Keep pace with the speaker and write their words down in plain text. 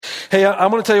Hey,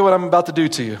 I'm going to tell you what I'm about to do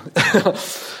to you.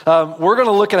 We're going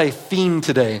to look at a theme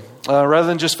today. Rather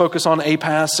than just focus on a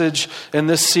passage in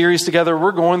this series together,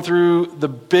 we're going through the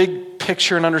big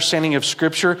picture and understanding of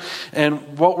Scripture.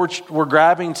 And what we're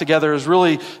grabbing together is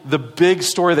really the big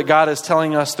story that God is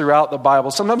telling us throughout the Bible.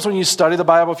 Sometimes when you study the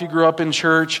Bible, if you grew up in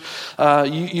church,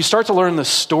 you start to learn the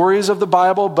stories of the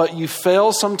Bible, but you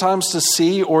fail sometimes to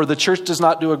see, or the church does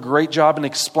not do a great job in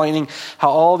explaining how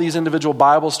all these individual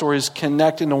Bible stories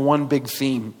connect into one big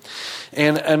theme.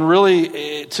 And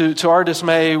really, to our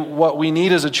dismay, what we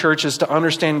need as a church is to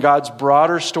understand God's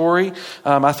broader story.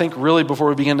 I think really before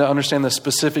we begin to understand the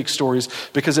specific stories,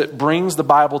 because it brings the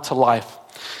Bible to life.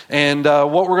 And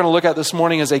what we're going to look at this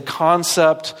morning is a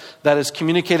concept that is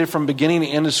communicated from beginning to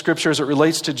end of Scripture as it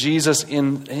relates to Jesus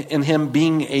in Him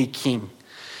being a king.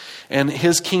 And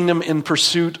His kingdom in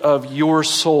pursuit of your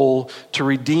soul to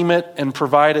redeem it and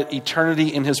provide it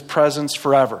eternity in His presence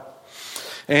forever.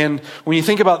 And when you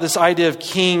think about this idea of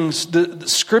kings, the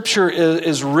Scripture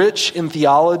is rich in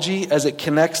theology as it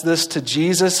connects this to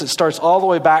Jesus. It starts all the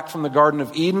way back from the Garden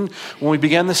of Eden. When we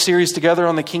began the series together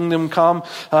on the Kingdom Come,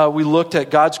 we looked at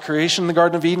God's creation in the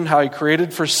Garden of Eden, how He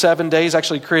created for 7 days,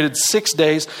 actually created 6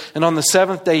 days. And on the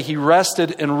seventh day, He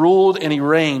rested and ruled and He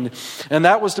reigned. And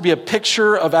that was to be a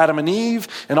picture of Adam and Eve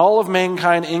and all of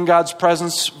mankind in God's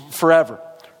presence forever.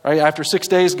 Right? After 6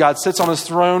 days, God sits on His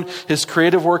throne. His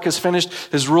creative work is finished.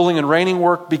 His ruling and reigning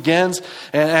work begins.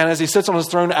 And as He sits on His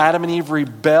throne, Adam and Eve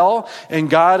rebel. And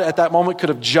God at that moment could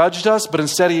have judged us, but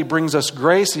instead He brings us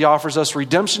grace. He offers us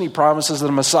redemption. He promises that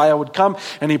a Messiah would come.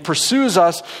 And He pursues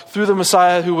us through the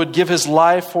Messiah who would give His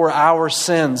life for our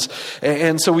sins.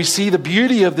 And so we see the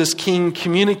beauty of this King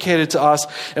communicated to us.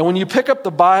 And when you pick up the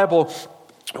Bible,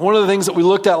 one of the things that we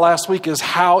looked at last week is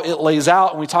how it lays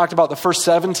out. And we talked about the first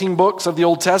 17 books of the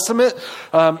Old Testament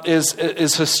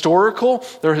is historical.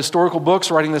 They're historical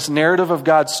books writing this narrative of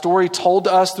God's story told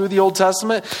to us through the Old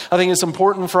Testament. I think it's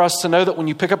important for us to know that when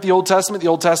you pick up the Old Testament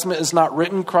is not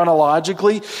written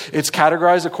chronologically. It's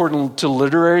categorized according to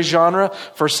literary genre.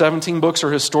 First 17 books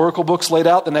are historical books laid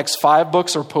out. The next 5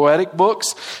 books are poetic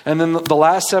books. And then the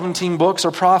last 17 books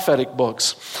are prophetic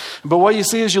books. But what you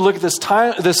see as you look at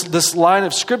this line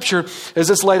of Scripture is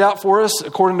it's laid out for us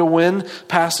according to when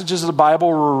passages of the Bible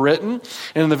were written.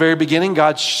 And in the very beginning,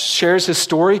 God shares His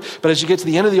story. But as you get to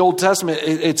the end of the Old Testament,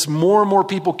 it's more and more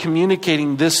people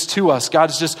communicating this to us.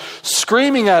 God is just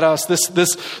screaming at us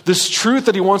this truth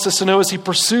that He wants us to know as He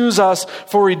pursues us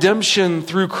for redemption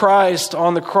through Christ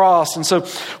on the cross. And so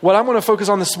what I'm going to focus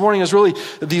on this morning is really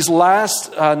these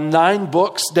last 9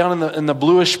 books down in the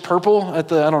bluish purple. I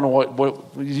don't know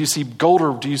what do you see gold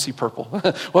or do you see purple?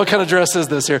 What kind of dress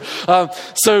is this here?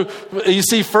 So you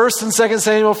see 1st and 2nd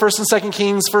Samuel, 1st and 2nd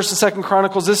Kings, 1st and 2nd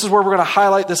Chronicles. This is where we're going to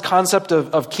highlight this concept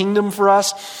of kingdom for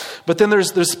us. But then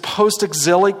there's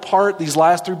post-exilic part. These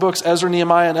last 3 books, Ezra,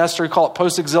 Nehemiah, and Esther, call it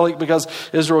post-exilic because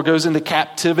Israel goes into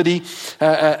captivity.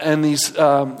 And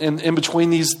in between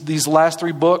these last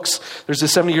 3 books, there's the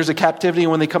 70 years of captivity.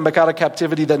 And when they come back out of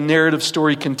captivity, that narrative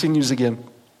story continues again.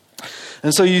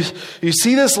 And so you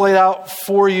see this laid out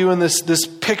for you in this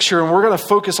picture, and we're going to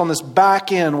focus on this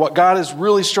back end, what God is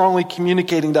really strongly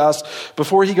communicating to us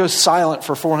before He goes silent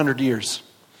for 400 years.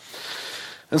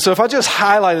 And so if I just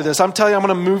highlighted this, I'm telling you, I'm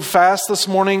going to move fast this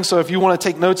morning. So if you want to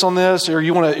take notes on this, or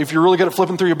if you're really good at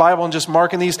flipping through your Bible and just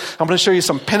marking these, I'm going to show you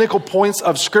some pinnacle points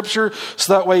of Scripture.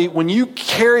 So that way, when you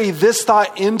carry this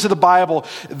thought into the Bible,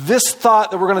 this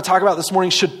thought that we're going to talk about this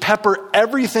morning should pepper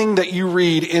everything that you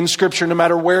read in Scripture, no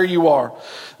matter where you are.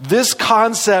 This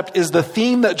concept is the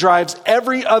theme that drives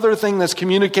every other thing that's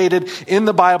communicated in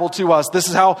the Bible to us. This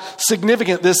is how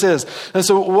significant this is. And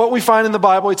so what we find in the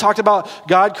Bible, we talked about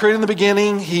God created in the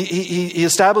beginning. He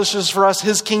establishes for us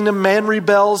His kingdom. Man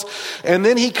rebels. And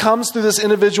then He comes through this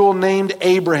individual named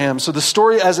Abraham. So the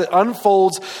story as it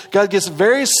unfolds, God gets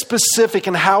very specific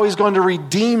in how He's going to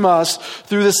redeem us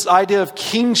through this idea of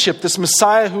kingship, this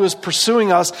Messiah who is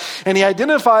pursuing us. And He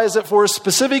identifies it for us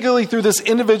specifically through this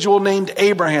individual named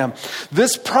Abraham.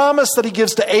 This promise that He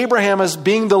gives to Abraham as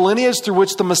being the lineage through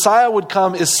which the Messiah would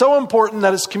come is so important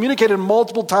that it's communicated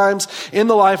multiple times in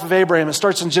the life of Abraham. It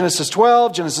starts in Genesis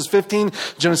 12, Genesis 15,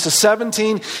 Genesis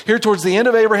 17. Here towards the end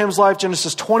of Abraham's life,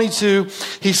 Genesis 22,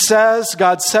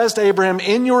 God says to Abraham,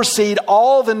 "In your seed,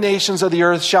 all the nations of the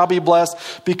earth shall be blessed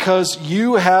because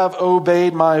you have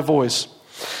obeyed my voice."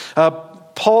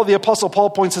 The Apostle Paul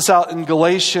points this out in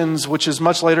Galatians, which is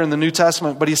much later in the New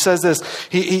Testament, but he says this,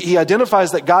 he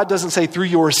identifies that God doesn't say through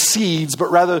your seeds,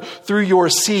 but rather through your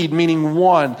seed, meaning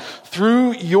one.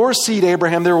 Through your seed,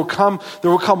 Abraham, there will come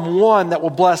one that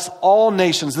will bless all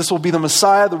nations. This will be the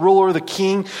Messiah, the ruler, the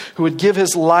king, who would give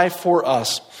his life for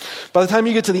us. By the time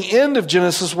you get to the end of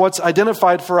Genesis, what's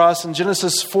identified for us in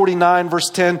Genesis 49, verse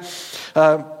 10,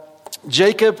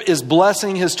 Jacob is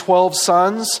blessing his 12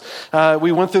 sons.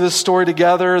 We went through this story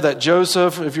together that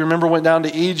Joseph, if you remember, went down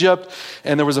to Egypt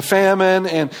and there was a famine,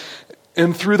 and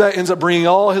through that ends up bringing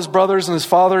all his brothers and his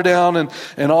father down,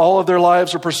 and all of their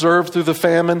lives are preserved through the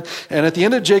famine. And at the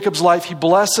end of Jacob's life, he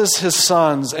blesses his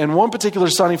sons. And one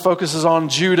particular son he focuses on,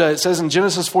 Judah. It says in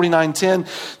Genesis 49:10,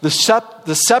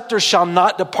 the scepter shall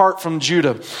not depart from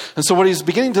Judah. And so what he's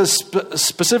beginning to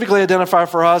specifically identify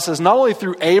for us is not only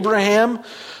through Abraham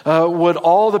would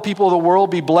all the people of the world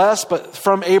be blessed, but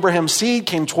from Abraham's seed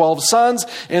came 12 sons.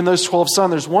 And those 12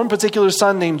 sons, there's one particular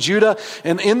son named Judah.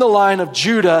 And in the line of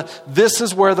Judah, this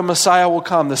is where the Messiah will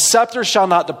come. The scepter shall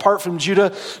not depart from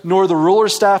Judah, nor the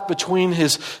ruler's staff between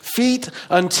his feet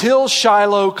until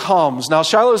Shiloh comes. Now,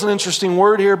 Shiloh is an interesting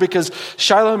word here because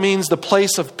Shiloh means the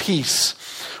place of peace.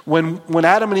 When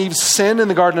Adam and Eve sinned in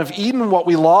the Garden of Eden, what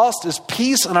we lost is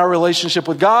peace in our relationship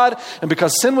with God. And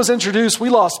because sin was introduced, we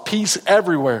lost peace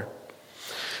everywhere.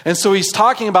 And so he's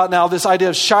talking about now this idea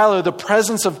of Shiloh, the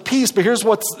presence of peace. But here's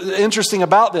what's interesting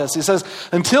about this. He says,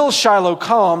 until Shiloh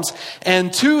comes,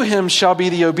 and to him shall be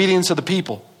the obedience of the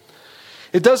people.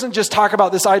 It doesn't just talk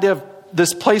about this idea of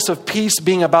this place of peace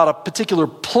being about a particular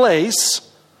place,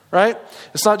 right?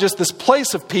 It's not just this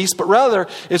place of peace, but rather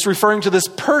it's referring to this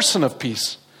person of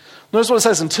peace. Notice what it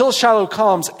says, until Shiloh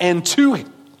comes, and to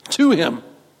him.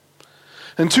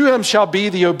 And to him shall be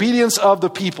the obedience of the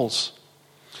peoples.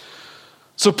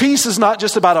 So peace is not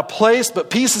just about a place, but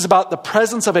peace is about the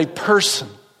presence of a person.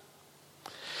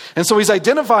 And so he's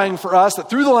identifying for us that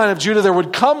through the line of Judah, there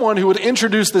would come one who would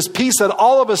introduce this peace that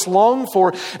all of us long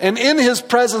for. And in his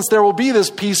presence, there will be this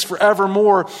peace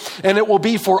forevermore. And it will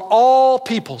be for all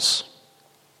peoples.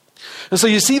 And so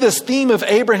you see this theme of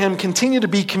Abraham continue to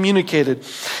be communicated.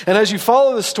 And as you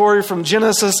follow the story from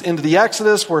Genesis into the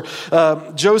Exodus, where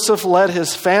Joseph led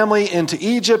his family into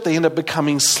Egypt, they end up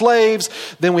becoming slaves.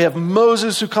 Then we have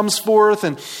Moses who comes forth,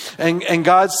 and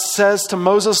God says to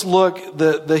Moses, look,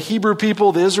 the Hebrew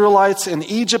people, the Israelites in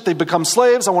Egypt, they become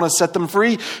slaves. I want to set them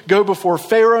free. Go before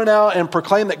Pharaoh now and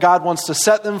proclaim that God wants to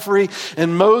set them free.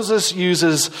 And Moses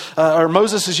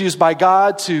is used by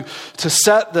God to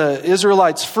set the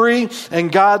Israelites free.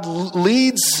 And God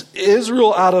leads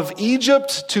Israel out of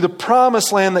Egypt to the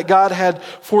promised land that God had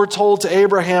foretold to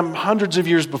Abraham hundreds of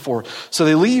years before. So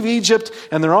they leave Egypt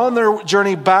and they're on their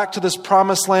journey back to this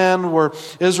promised land where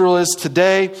Israel is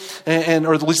today,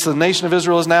 or at least the nation of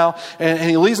Israel is now. And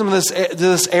he leads them to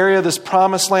this area, this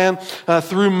promised land,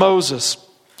 through Moses.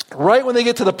 Right when they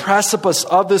get to the precipice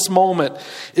of this moment,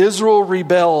 Israel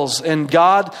rebels and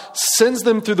God sends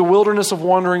them through the wilderness of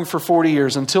wandering for 40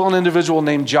 years until an individual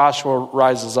named Joshua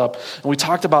rises up. And we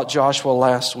talked about Joshua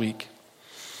last week.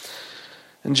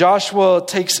 And Joshua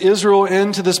takes Israel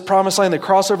into this promised land. They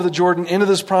cross over the Jordan into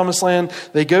this promised land.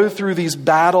 They go through these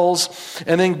battles.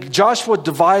 And then Joshua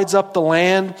divides up the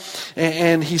land.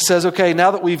 And he says, okay, now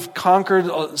that we've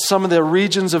conquered some of the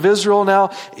regions of Israel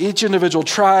now, each individual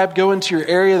tribe, go into your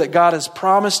area that God has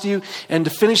promised you, and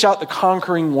to finish out the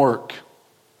conquering work.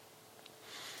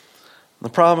 The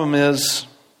problem is,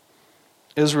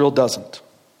 Israel doesn't.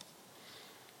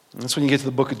 And that's when you get to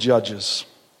the book of Judges.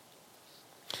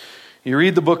 You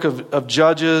read the book of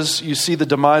Judges, you see the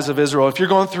demise of Israel. If you're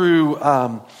going through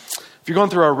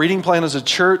our reading plan as a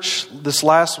church,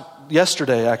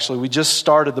 yesterday actually, we just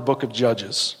started the book of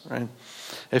Judges, right?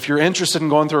 If you're interested in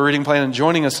going through a reading plan and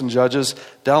joining us in Judges,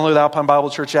 download the Alpine Bible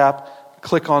Church app,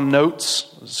 click on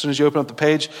notes. As soon as you open up the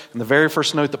page, and the very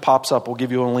first note that pops up will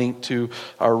give you a link to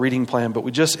our reading plan. But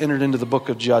we just entered into the book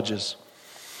of Judges.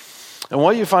 And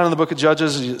what you find in the book of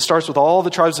Judges is it starts with all the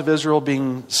tribes of Israel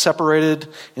being separated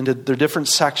into their different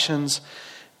sections,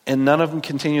 and none of them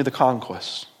continue the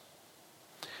conquest.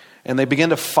 And they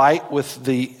begin to fight with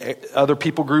the other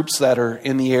people groups that are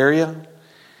in the area,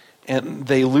 and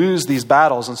they lose these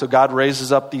battles. And so God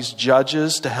raises up these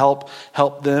judges to help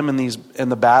them in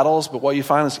the battles. But what you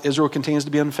find is Israel continues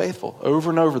to be unfaithful. Over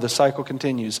and over, the cycle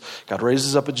continues. God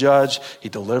raises up a judge. He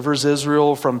delivers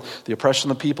Israel from the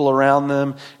oppression of the people around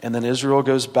them. And then Israel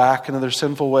goes back into their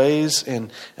sinful ways.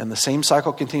 And the same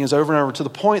cycle continues over and over to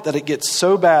the point that it gets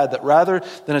so bad that rather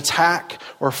than attack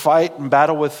or fight and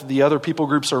battle with the other people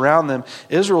groups around them,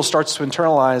 Israel starts to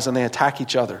internalize and they attack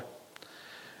each other.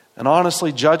 And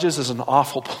honestly, Judges is an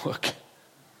awful book.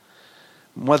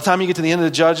 By the time you get to the end of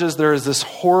the Judges, there is this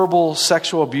horrible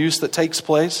sexual abuse that takes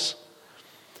place.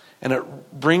 And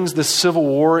it brings this civil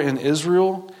war in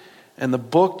Israel. And the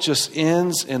book just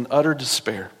ends in utter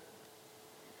despair.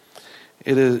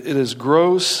 It is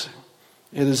gross.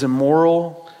 It is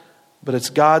immoral. But it's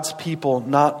God's people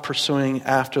not pursuing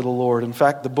after the Lord. In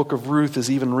fact, the book of Ruth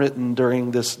is even written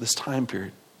during this time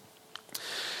period.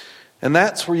 And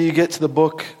that's where you get to the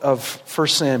book of 1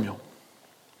 Samuel.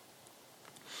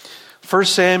 1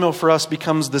 Samuel for us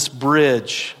becomes this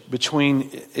bridge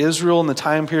between Israel in the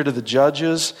time period of the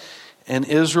Judges and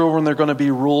Israel when they're going to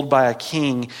be ruled by a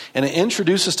king. And it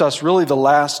introduces to us really the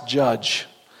last judge.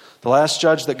 The last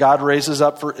judge that God raises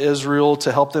up for Israel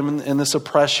to help them in this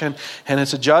oppression. And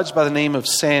it's a judge by the name of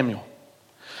Samuel.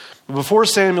 Before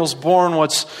Samuel's born,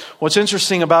 what's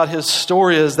interesting about his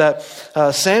story is that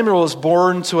Samuel was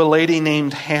born to a lady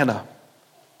named Hannah.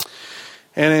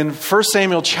 And in 1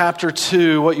 Samuel chapter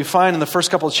 2, what you find in the first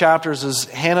couple of chapters is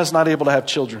Hannah's not able to have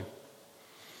children.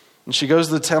 And she goes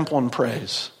to the temple and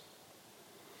prays.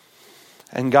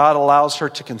 And God allows her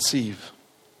to conceive.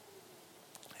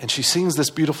 And she sings this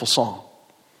beautiful song.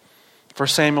 1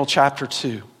 Samuel chapter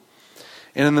 2.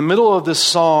 And in the middle of this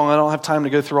song, I don't have time to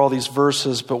go through all these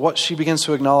verses, but what she begins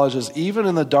to acknowledge is even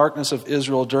in the darkness of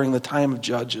Israel during the time of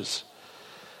Judges,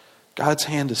 God's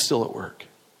hand is still at work.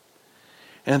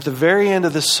 And at the very end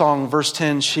of this song, verse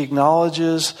 10, she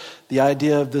acknowledges the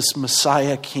idea of this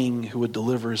Messiah king who would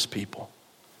deliver his people.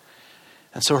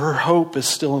 And so her hope is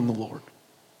still in the Lord.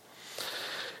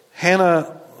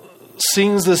 Hannah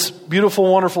sings this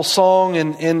beautiful, wonderful song.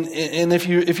 And if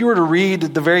you were to read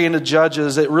at the very end of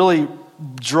Judges, it really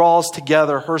draws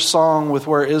together her song with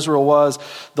where Israel was.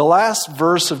 The last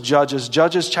verse of Judges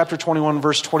chapter 21,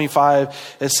 verse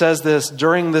 25, it says this: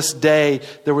 during this day,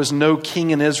 there was no king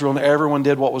in Israel, and everyone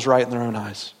did what was right in their own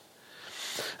eyes.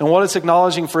 And what it's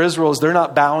acknowledging for Israel is they're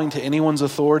not bowing to anyone's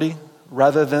authority,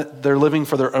 rather than they're living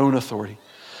for their own authority.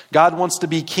 God wants to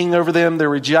be king over them. They're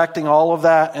rejecting all of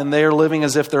that, and they're living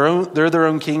as if they're their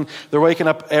own king. They're waking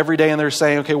up every day and they're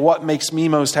saying, okay, what makes me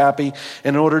most happy?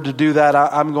 And in order to do that,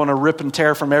 I'm going to rip and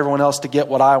tear from everyone else to get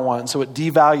what I want. And so it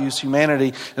devalues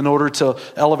humanity in order to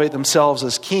elevate themselves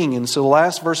as king. And so the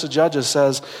last verse of Judges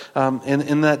says,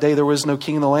 in that day there was no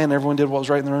king in the land. Everyone did what was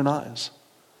right in their own eyes.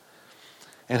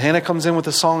 And Hannah comes in with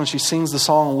a song, and she sings the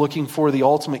song looking for the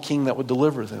ultimate king that would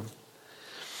deliver them.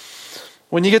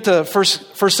 When you get to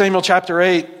 1 Samuel chapter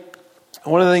 8,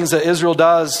 one of the things that Israel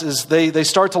does is they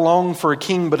start to long for a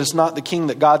king, but it's not the king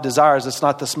that God desires. It's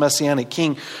not this messianic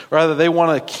king. Rather, they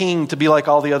want a king to be like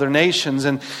all the other nations.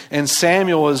 And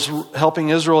Samuel is helping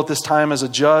Israel at this time as a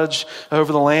judge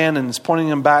over the land and is pointing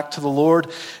them back to the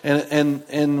Lord.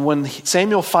 And when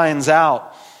Samuel finds out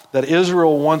that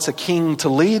Israel wants a king to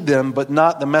lead them, but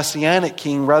not the messianic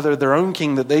king, rather their own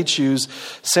king that they choose,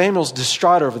 Samuel's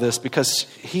distraught over this because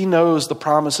he knows the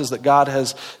promises that God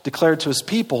has declared to his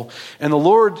people. And the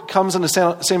Lord comes into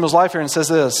Samuel's life here and says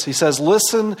this. He says,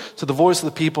 listen to the voice of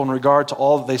the people in regard to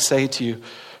all that they say to you.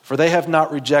 For they have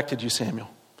not rejected you, Samuel,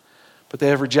 but they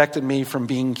have rejected me from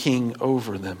being king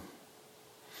over them.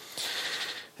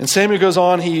 And Samuel goes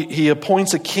on, he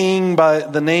appoints a king by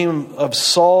the name of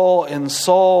Saul. And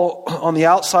Saul on the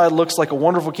outside looks like a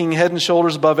wonderful king, head and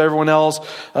shoulders above everyone else.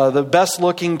 The best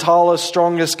looking, tallest,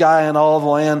 strongest guy in all of the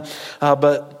land.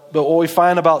 But what we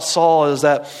find about Saul is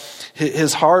that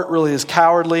his heart really is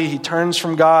cowardly. He turns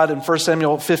from God. In 1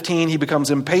 Samuel 15, he becomes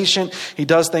impatient. He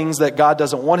does things that God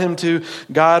doesn't want him to.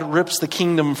 God rips the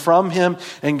kingdom from him,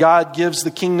 and God gives the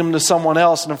kingdom to someone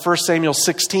else. And in 1 Samuel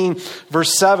 16,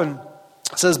 verse 7,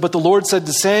 it says, but the Lord said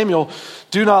to Samuel,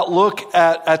 do not look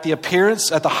at the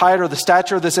appearance, at the height or the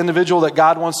stature of this individual that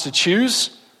God wants to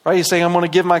choose. Right? He's saying, I'm going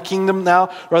to give my kingdom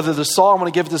now, rather than Saul, I'm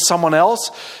going to give it to someone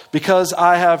else because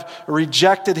I have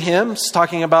rejected him. It's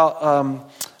talking about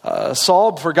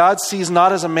Saul. For God sees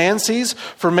not as a man sees.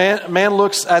 For man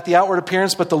looks at the outward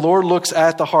appearance, but the Lord looks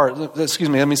at the heart. Excuse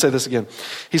me, let me say this again.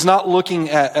 He's not looking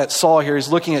at Saul here. He's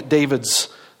looking at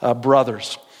David's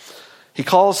brothers. He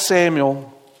calls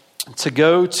Samuel to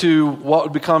go to what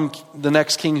would become the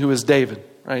next king, who is David.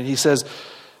 Right? He says,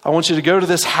 I want you to go to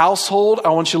this household. I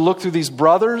want you to look through these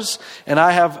brothers, and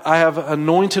I have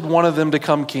anointed one of them to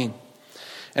come king.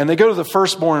 And they go to the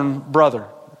firstborn brother.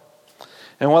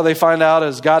 And what they find out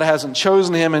is God hasn't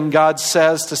chosen him, and God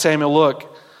says to Samuel,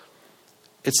 look,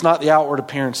 it's not the outward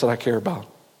appearance that I care about.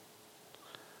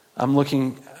 I'm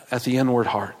looking at the inward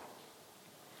heart.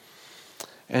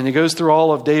 And he goes through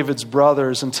all of David's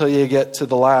brothers until you get to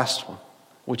the last one,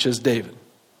 which is David.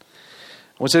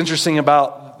 What's interesting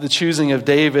about the choosing of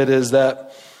David is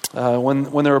that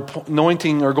When they're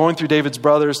anointing or going through David's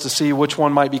brothers to see which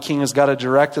one might be king, as God had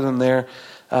directed them there,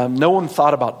 no one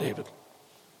thought about David.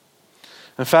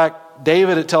 In fact,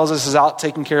 David, it tells us, is out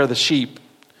taking care of the sheep,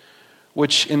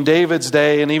 which in David's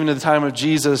day and even at the time of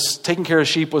Jesus, taking care of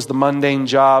sheep was the mundane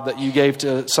job that you gave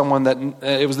to someone that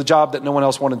it was the job that no one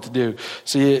else wanted to do.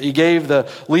 So you gave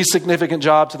the least significant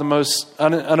job to the most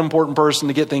unimportant person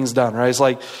to get things done, right? It's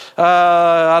like,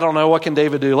 I don't know, what can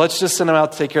David do? Let's just send him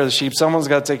out to take care of the sheep. Someone's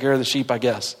got to take care of the sheep, I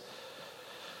guess.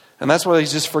 And that's why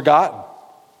he's just forgotten.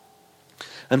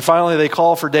 And finally they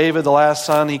call for David, the last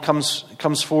son. He comes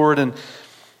forward,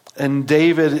 and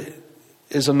David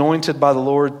is anointed by the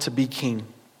Lord to be king.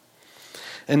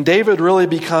 And David really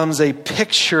becomes a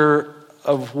picture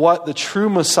of what the true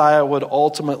Messiah would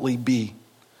ultimately be.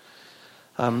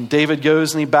 David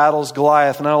goes and he battles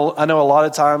Goliath. And I know a lot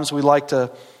of times we like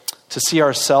to see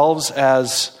ourselves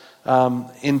as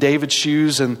in David's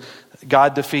shoes, and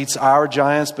God defeats our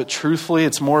giants, but truthfully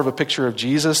it's more of a picture of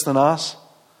Jesus than us.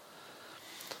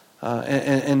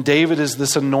 And David is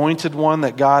this anointed one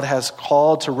that God has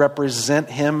called to represent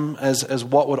him as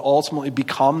what would ultimately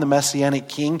become the Messianic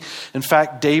king. In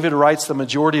fact, David writes the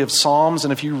majority of Psalms.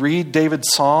 And if you read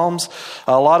David's Psalms,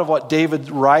 a lot of what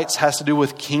David writes has to do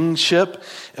with kingship.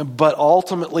 But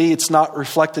ultimately, it's not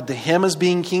reflected to him as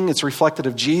being king. It's reflected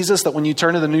of Jesus. That when you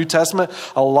turn to the New Testament,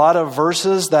 a lot of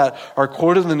verses that are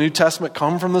quoted in the New Testament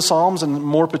come from the Psalms, and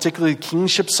more particularly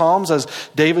kingship Psalms, as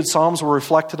David's Psalms were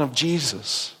reflected of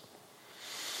Jesus.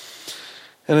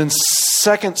 And in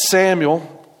 2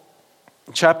 Samuel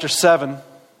chapter 7,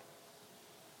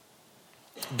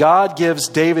 God gives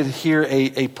David here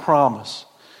a promise.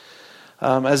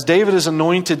 As David is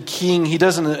anointed king, he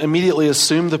doesn't immediately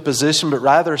assume the position, but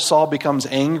rather Saul becomes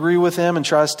angry with him and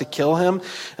tries to kill him.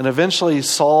 And eventually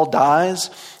Saul dies.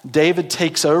 David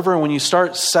takes over. And when you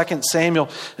start 2 Samuel,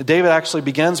 David actually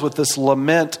begins with this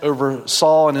lament over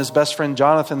Saul and his best friend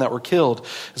Jonathan that were killed.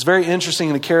 It's very interesting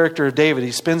in the character of David. He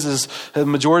spends the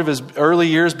majority of his early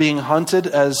years being hunted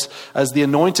as the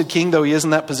anointed king, though he is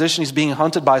in that position. He's being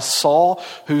hunted by Saul,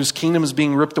 whose kingdom is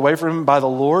being ripped away from him by the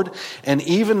Lord. And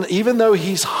even though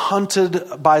he's hunted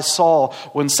by Saul,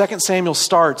 when 2 Samuel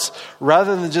starts,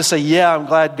 rather than just say, yeah, I'm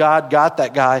glad God got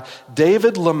that guy,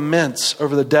 David laments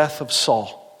over the death of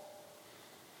Saul.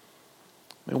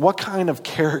 I mean, what kind of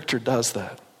character does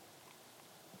that?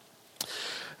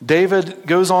 David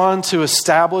goes on to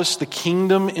establish the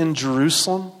kingdom in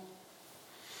Jerusalem.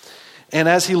 And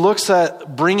as he looks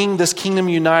at bringing this kingdom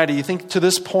united, you think to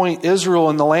this point,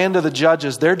 Israel and the land of the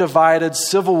judges, they're divided,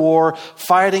 civil war,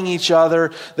 fighting each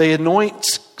other. They anoint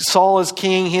Saul as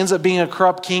king. He ends up being a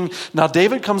corrupt king. Now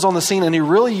David comes on the scene and he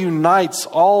really unites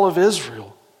all of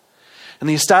Israel. And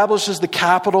he establishes the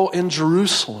capital in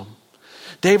Jerusalem.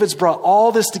 David's brought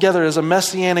all this together as a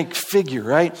messianic figure,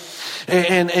 right?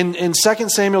 And in 2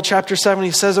 Samuel chapter 7,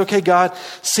 he says, okay, God,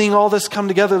 seeing all this come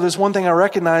together, there's one thing I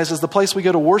recognize is the place we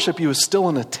go to worship you is still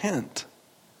in a tent.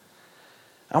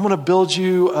 I'm going to build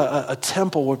you a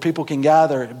temple where people can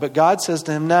gather. But God says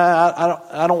to him, nah,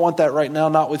 I don't want that right now,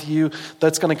 not with you.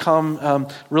 That's going to come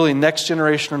really next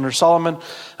generation under Solomon.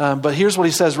 But here's what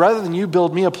he says. Rather than you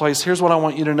build me a place, here's what I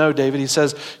want you to know, David. He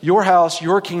says, your house,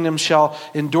 your kingdom shall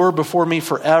endure before me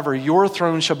forever. Your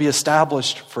throne shall be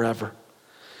established forever.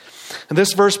 And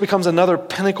this verse becomes another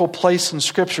pinnacle place in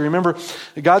Scripture. Remember,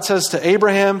 God says to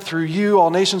Abraham, through you all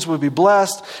nations will be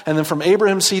blessed. And then from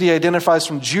Abraham's seed, he identifies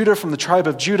from Judah, from the tribe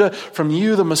of Judah. From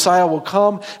you, the Messiah will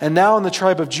come. And now in the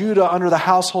tribe of Judah, under the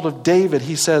household of David,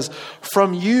 he says,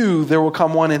 from you there will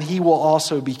come one, and he will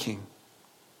also be king.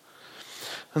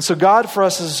 And so God for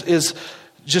us is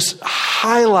just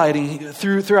highlighting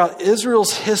throughout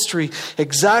Israel's history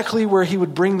exactly where he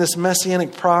would bring this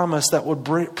messianic promise that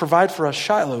would provide for us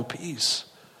Shiloh, peace,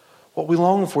 what we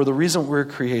long for, the reason we're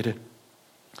created.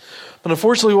 But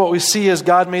unfortunately, what we see is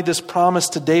God made this promise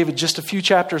to David just a few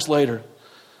chapters later.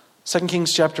 2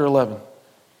 Kings chapter 11.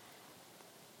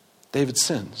 David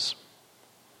sins,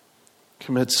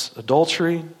 commits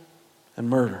adultery and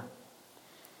murder.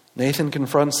 Nathan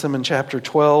confronts them in chapter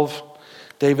 12.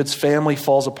 David's family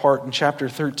falls apart in chapter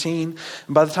 13.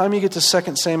 And by the time you get to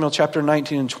 2 Samuel chapter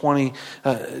 19 and 20,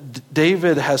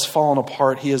 David has fallen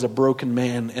apart. He is a broken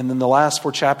man. And then the last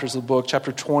 4 chapters of the book,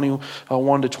 chapter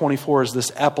 21 to 24, is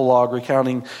this epilogue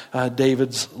recounting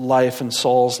David's life and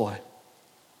Saul's life.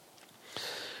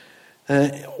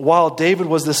 While David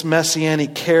was this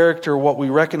messianic character, what we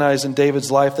recognize in David's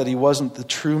life that he wasn't the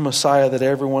true Messiah that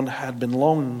everyone had been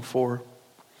longing for.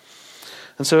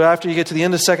 And so after you get to the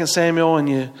end of 2 Samuel and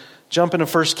you jump into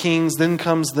 1 Kings, then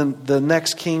comes the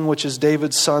next king, which is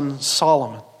David's son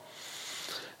Solomon.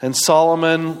 And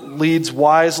Solomon leads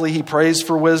wisely. He prays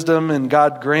for wisdom, and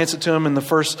God grants it to him in the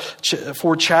first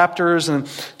 4 chapters. And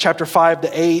chapter 5 to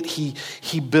 8,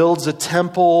 he builds a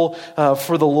temple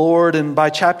for the Lord. And by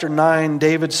chapter 9,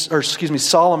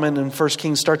 Solomon in 1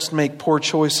 Kings starts to make poor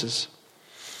choices.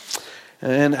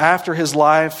 And after his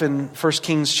life in 1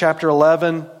 Kings chapter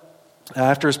 11,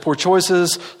 after his poor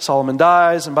choices, Solomon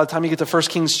dies. And by the time you get to 1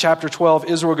 Kings chapter 12,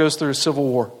 Israel goes through a civil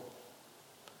war.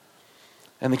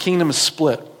 And the kingdom is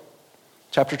split.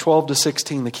 Chapter 12 to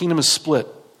 16, the kingdom is split.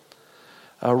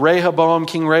 King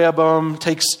Rehoboam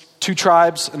takes 2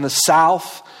 tribes in the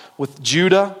south, with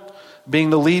Judah being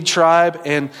the lead tribe.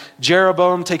 And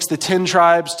Jeroboam takes the 10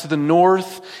 tribes to the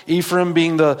north, Ephraim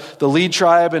being the lead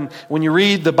tribe. And when you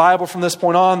read the Bible from this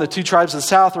point on, the 2 tribes of the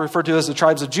south are referred to as the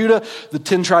tribes of Judah. The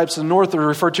 10 tribes to the north are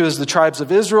referred to as the tribes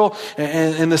of Israel.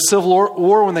 And in the civil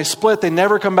war, when they split, they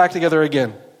never come back together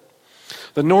again.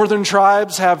 The northern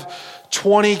tribes have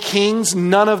 20 kings,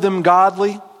 none of them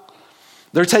godly.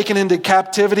 They're taken into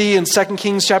captivity in 2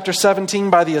 Kings chapter 17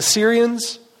 by the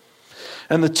Assyrians.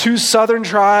 And the 2 southern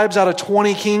tribes out of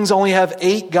 20 kings only have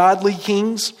 8 godly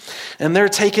kings. And they're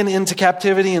taken into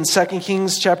captivity in 2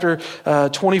 Kings chapter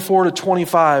 24 to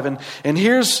 25. And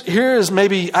here is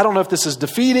maybe, I don't know if this is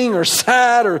defeating or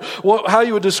sad or how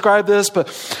you would describe this. But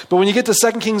when you get to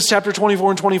 2 Kings chapter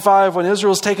 24 and 25, when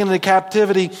Israel is taken into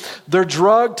captivity, they're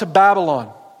drugged to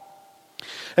Babylon.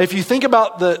 If you think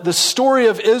about the story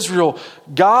of Israel,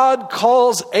 God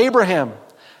calls Abraham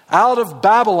out of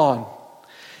Babylon.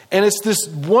 And it's this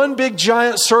one big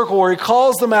giant circle where he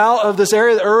calls them out of this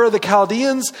area, the Ur of the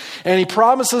Chaldeans, and he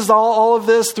promises all of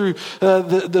this through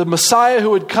the Messiah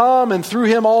who would come, and through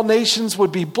him all nations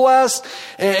would be blessed.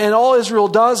 And all Israel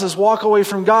does is walk away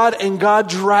from God, and God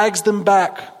drags them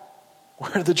back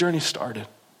where the journey started.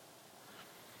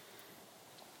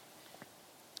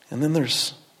 And then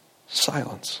there's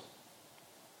silence.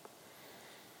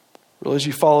 Well, as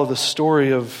you follow the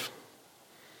story of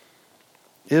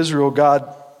Israel,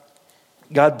 God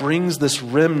brings this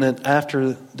remnant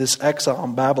after this exile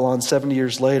in Babylon 70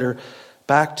 years later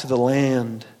back to the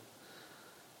land.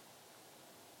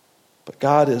 But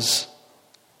God is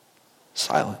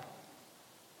silent.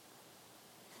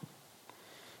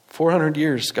 400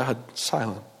 years, God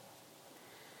silent.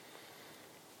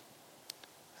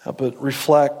 But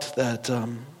reflect that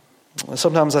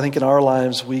sometimes I think in our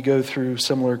lives we go through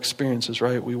similar experiences,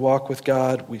 right? We walk with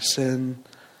God, we sin,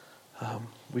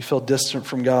 we feel distant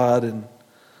from God, and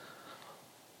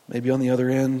maybe on the other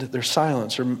end there's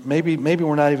silence. Or maybe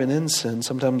we're not even in sin.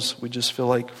 Sometimes we just feel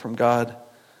like from God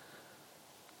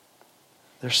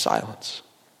there's silence.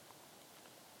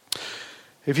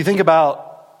 If you think about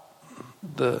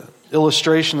the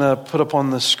illustration that I put up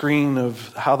on the screen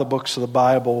of how the books of the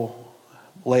Bible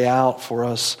lay out for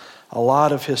us, a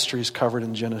lot of history is covered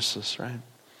in Genesis, right?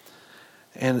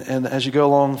 And as you go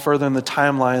along further in the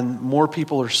timeline, more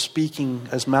people are speaking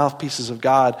as mouthpieces of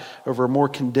God over a more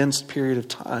condensed period of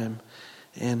time.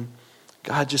 And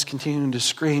God just continuing to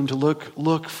scream to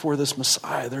look for this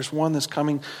Messiah. There's one that's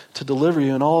coming to deliver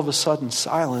you, and all of a sudden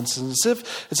silence.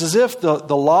 It's as if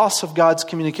the loss of God's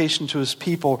communication to his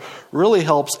people really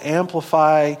helps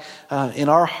amplify in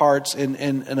our hearts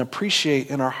and appreciate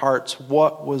in our hearts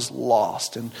what was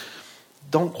lost. And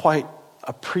don't quite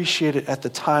appreciate it at the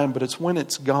time, but it's when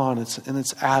it's gone, it's in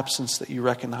its absence that you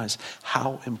recognize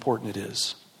how important it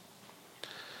is.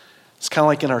 It's kind of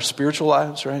like in our spiritual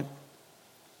lives, right?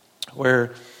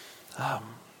 Where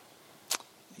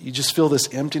you just feel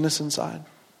this emptiness inside.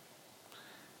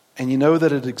 And you know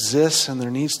that it exists and there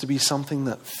needs to be something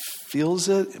that feels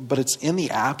it, but it's in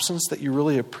the absence that you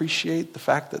really appreciate the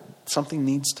fact that something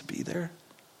needs to be there.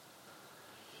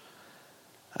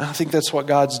 And I think that's what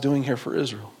God's doing here for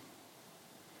Israel.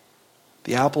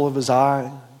 The apple of his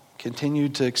eye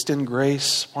continued to extend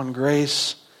grace upon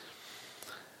grace.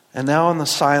 And now in the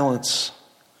silence,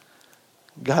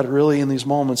 God really in these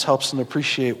moments helps them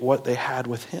appreciate what they had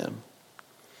with him.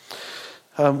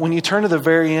 When you turn to the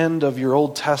very end of your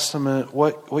Old Testament,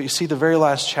 what you see the very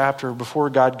last chapter before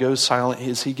God goes silent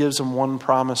is he gives them one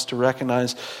promise to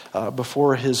recognize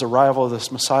before his arrival of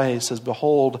this Messiah. He says,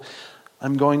 "Behold,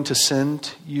 I'm going to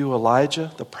send you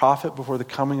Elijah, the prophet, before the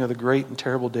coming of the great and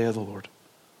terrible day of the Lord."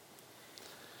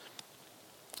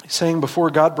 He's saying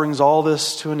before God brings all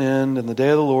this to an end and the day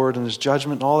of the Lord and his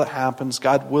judgment and all that happens,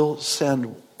 God will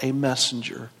send a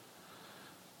messenger.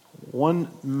 One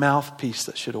mouthpiece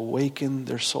that should awaken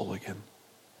their soul again.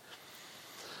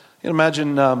 You can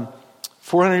imagine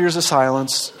 400 years of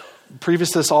silence.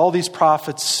 Previous to this, all these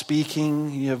prophets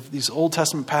speaking. You have these Old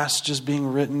Testament passages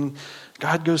being written.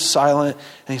 God goes silent,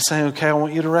 and he's saying, okay, I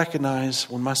want you to recognize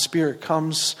when my Spirit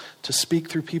comes to speak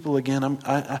through people again,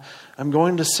 I'm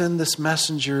going to send this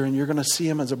messenger, and you're going to see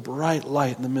him as a bright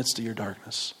light in the midst of your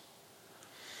darkness.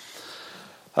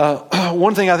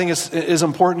 One thing I think is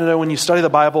important to know when you study the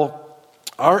Bible,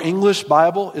 our English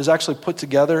Bible is actually put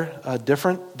together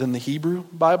different than the Hebrew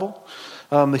Bible.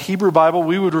 The Hebrew Bible,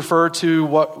 we would refer to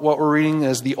what we're reading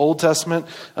as the Old Testament.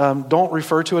 Don't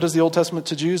refer to it as the Old Testament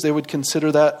to Jews. They would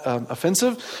consider that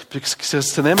offensive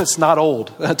because to them it's not old.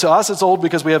 To us it's old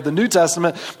because we have the New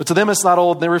Testament, but to them it's not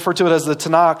old. They refer to it as the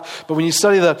Tanakh. But when you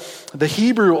study the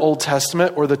Hebrew Old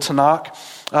Testament or the Tanakh,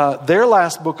 their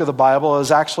last book of the Bible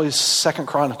is actually 2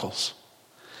 Chronicles.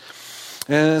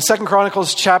 In 2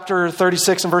 Chronicles chapter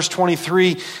 36 and verse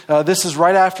 23, this is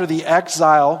right after the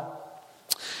exile.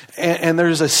 And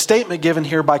there's a statement given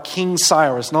here by King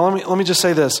Cyrus. Now let me just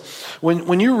say this.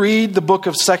 When you read the book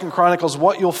of 2 Chronicles,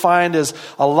 what you'll find is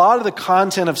a lot of the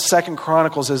content of 2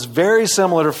 Chronicles is very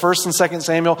similar to 1st and 2nd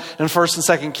Samuel and 1st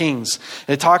and 2nd Kings.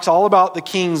 It talks all about the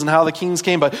kings and how the kings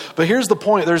came. But here's the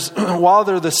point. While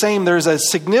they're the same, there's a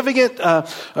significant,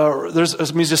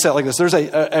 let me just say it like this. There's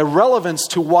a relevance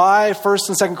to why 1st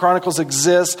and 2nd Chronicles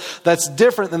exist that's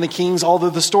different than the Kings, although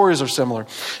the stories are similar.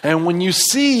 And when you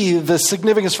see the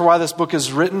significance for why this book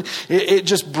is written, it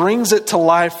just brings it to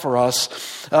life for us.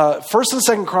 1st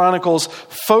and 2nd Chronicles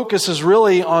focuses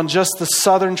really on just the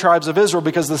southern tribes of Israel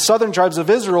because the southern tribes of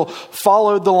Israel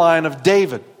followed the line of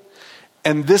David.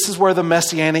 And this is where the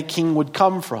Messianic king would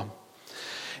come from.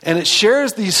 And it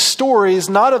shares these stories,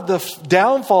 not of the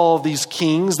downfall of these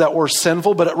kings that were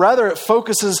sinful, but rather it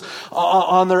focuses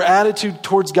on their attitude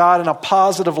towards God in a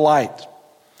positive light.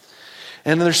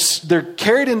 And they're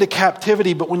carried into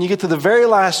captivity, but when you get to the very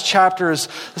last chapter, as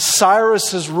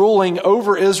Cyrus is ruling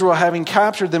over Israel, having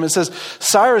captured them, it says,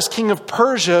 Cyrus, king of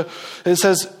Persia,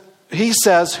 he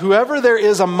says, whoever there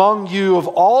is among you of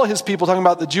all his people, talking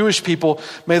about the Jewish people,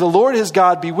 may the Lord his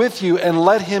God be with you and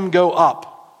let him go up.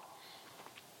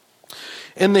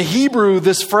 In the Hebrew,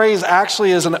 this phrase actually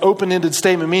is an open-ended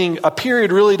statement, meaning a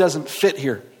period really doesn't fit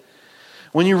here.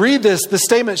 When you read this, the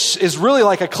statement is really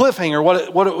like a cliffhanger.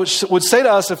 What it would say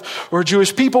to us if we're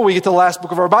Jewish people, we get to the last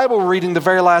book of our Bible, we're reading the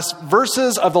very last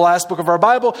verses of the last book of our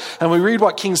Bible, and we read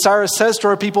what King Cyrus says to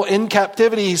our people in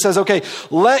captivity. He says, okay,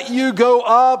 let you go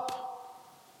up.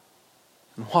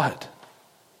 And what?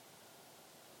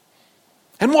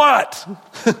 And what?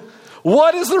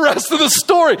 What is the rest of the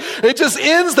story? It just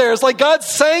ends there. It's like God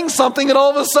saying something and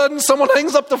all of a sudden someone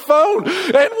hangs up the phone.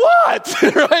 And what?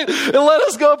 Right? And let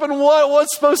us go up and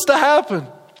what's supposed to happen?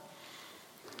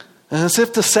 And as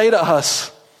if to say to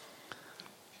us,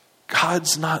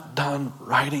 God's not done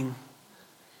writing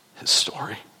his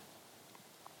story.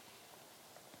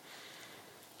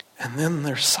 And then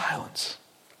there's silence.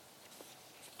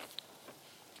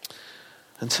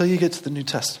 Until you get to the New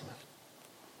Testament.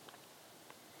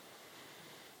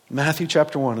 Matthew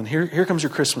chapter 1, and here comes your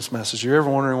Christmas message. You're ever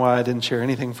wondering why I didn't share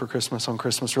anything for Christmas on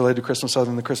Christmas, related to Christmas other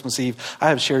than the Christmas Eve? I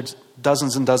have shared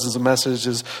dozens and dozens of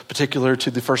messages particular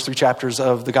to the first 3 chapters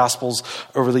of the Gospels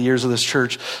over the years of this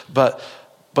church. But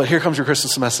here comes your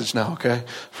Christmas message now, okay?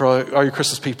 For all your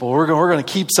Christmas people. We're going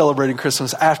to keep celebrating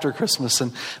Christmas after Christmas.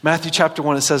 And Matthew chapter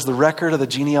 1, it says, the record of the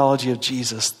genealogy of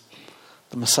Jesus,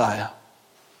 the Messiah.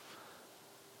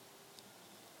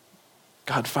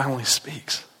 God finally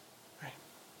speaks.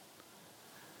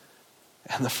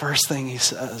 And the first thing he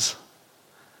says,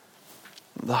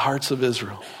 the hearts of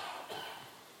Israel,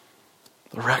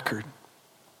 the record,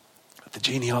 the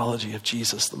genealogy of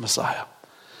Jesus, the Messiah.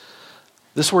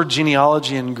 This word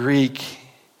genealogy in Greek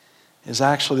is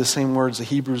actually the same words the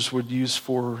Hebrews would use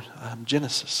for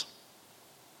Genesis,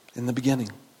 in the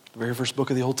beginning, the very first book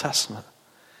of the Old Testament.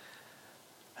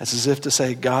 It's as if to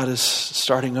say God is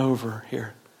starting over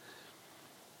here,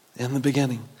 in the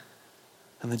beginning.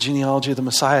 And the genealogy of the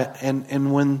Messiah.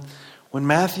 And when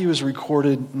Matthew is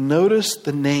recorded, notice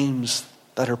the names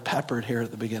that are peppered here at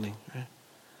the beginning. Right?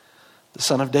 The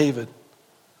son of David,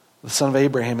 the son of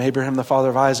Abraham, Abraham the father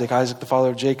of Isaac, Isaac the father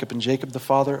of Jacob, and Jacob the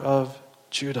father of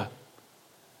Judah.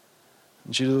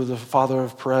 And Judah the father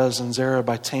of Perez and Zerah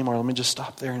by Tamar. Let me just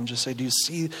stop there and just say, do you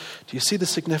see the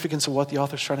significance of what the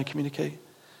author's trying to communicate?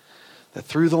 That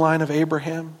through the line of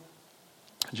Abraham,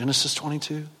 Genesis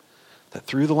 22, that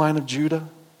through the line of Judah,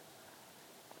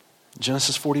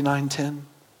 Genesis 49:10,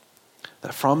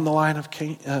 that from the line of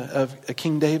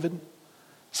King David,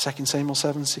 2 Samuel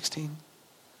 7:16,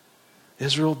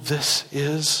 Israel, this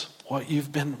is what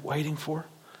you've been waiting for.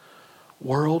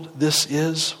 World, this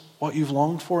is what you've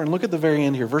longed for? And look at the very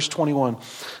end here, verse 21.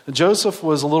 Joseph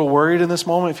was a little worried in this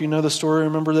moment. If you know the story,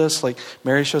 remember this? Like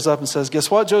Mary shows up and says,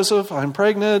 guess what, Joseph? I'm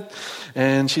pregnant.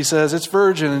 And she says, it's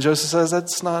virgin. And Joseph says,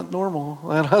 that's not normal.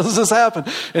 And how does this happen?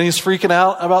 And he's freaking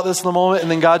out about this in the moment.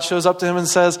 And then God shows up to him and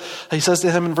he says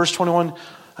to him in verse 21,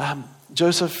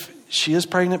 Joseph, she is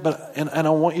pregnant, and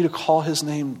I want you to call his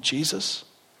name Jesus,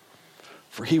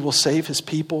 for he will save his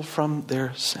people from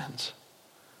their sins.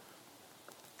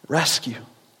 Rescue.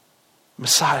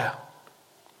 Messiah.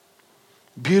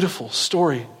 Beautiful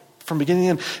story from beginning to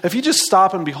end. If you just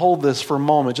stop and behold this for a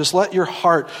moment, just let your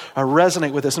heart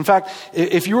resonate with this. In fact,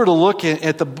 if you were to look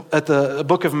at the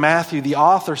book of Matthew, the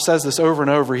author says this over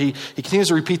and over. He continues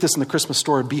to repeat this in the Christmas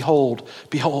story. Behold,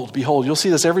 behold, behold. You'll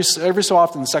see this every so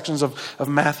often in sections of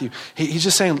Matthew. He's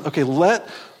just saying, okay,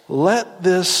 let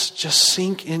this just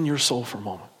sink in your soul for a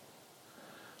moment.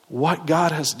 What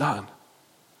God has done.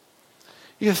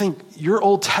 You gotta think, your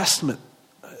Old Testament,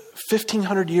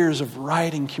 1,500 years of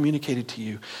writing communicated to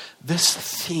you this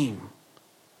theme.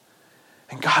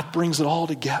 And God brings it all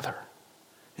together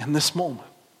in this moment.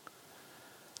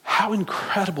 How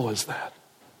incredible is that?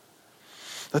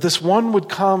 That this one would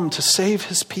come to save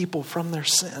his people from their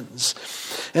sins.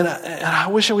 And I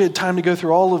wish we had time to go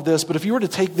through all of this, but if you were to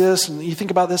take this and you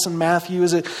think about this in Matthew,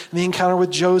 is it in the encounter with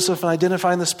Joseph and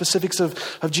identifying the specifics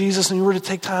of Jesus, and you were to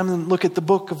take time and look at the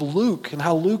book of Luke and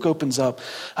how Luke opens up.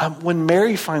 When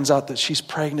Mary finds out that she's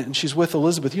pregnant and she's with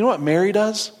Elizabeth, you know what Mary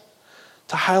does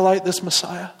to highlight this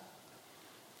Messiah?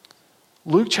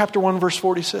 Luke chapter 1, verse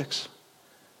 46.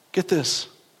 Get this.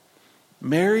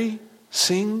 Mary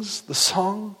sings the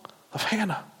song of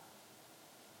Hannah.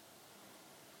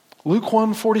 Luke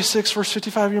 1:46, verse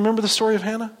 55. You remember the story of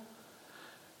Hannah?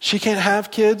 She can't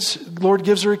have kids. The Lord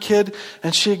gives her a kid,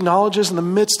 and she acknowledges in the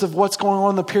midst of what's going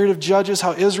on in the period of Judges,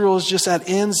 how Israel is just at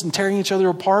ends and tearing each other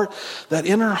apart, that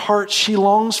in her heart she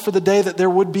longs for the day that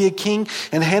there would be a king.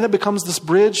 And Hannah becomes this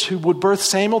bridge who would birth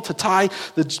Samuel to tie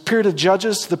the period of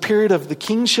Judges to the period of the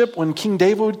kingship when King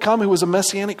David would come, who was a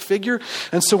messianic figure.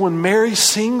 And so when Mary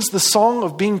sings the song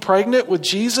of being pregnant with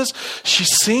Jesus, she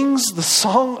sings the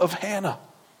song of Hannah.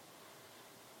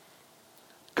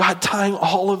 God tying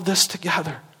all of this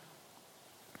together.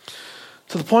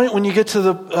 To the point when you get to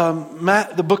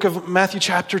the book of Matthew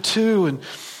chapter 2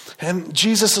 and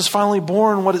Jesus is finally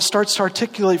born, what it starts to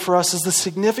articulate for us is the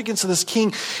significance of this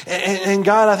king. And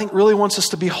God, I think, really wants us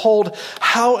to behold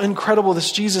how incredible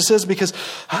this Jesus is, because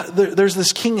there's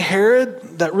this King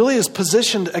Herod that really is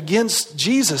positioned against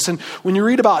Jesus. And when you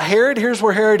read about Herod, here's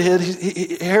where Herod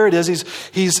is.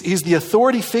 He's the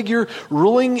authority figure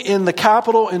ruling in the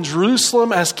capital in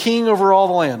Jerusalem as king over all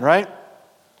the land, right?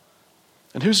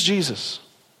 And who's Jesus?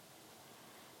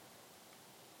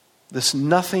 This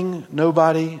nothing,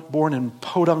 nobody, born in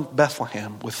podunk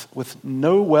Bethlehem with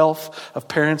no wealth, of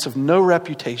parents of no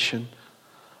reputation,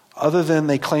 other than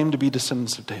they claim to be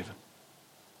descendants of David.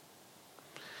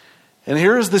 And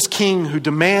here is this king who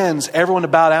demands everyone to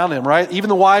bow down to him, right? Even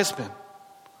the wise men.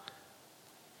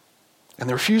 And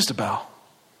they refuse to bow.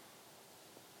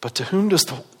 But to whom do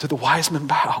the wise men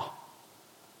bow?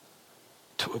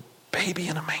 To a baby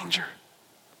in a manger.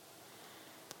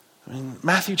 I mean,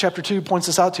 Matthew chapter 2 points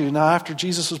this out to you. Now, after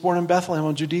Jesus was born in Bethlehem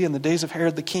of Judea in the days of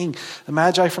Herod the king, the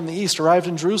Magi from the east arrived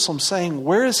in Jerusalem saying,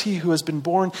 where is he who has been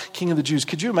born King of the Jews?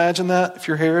 Could you imagine that if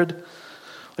you're Herod?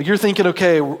 Like you're thinking,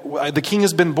 okay, the king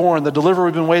has been born, the deliverer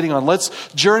we've been waiting on. Let's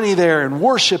journey there and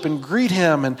worship and greet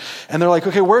him. And they're like,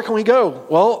 okay, where can we go?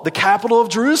 Well, the capital of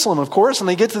Jerusalem, of course. And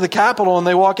they get to the capital and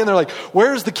they walk in. They're like,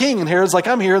 where's the king? And Herod's like,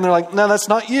 I'm here. And they're like, no, that's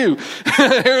not you.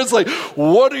 Herod's like,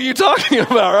 what are you talking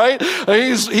about, right?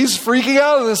 He's freaking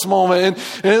out in this moment.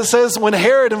 And it says, when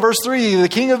Herod, in verse 3,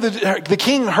 the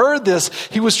king heard this,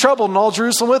 he was troubled, and all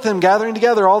Jerusalem with him, gathering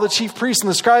together all the chief priests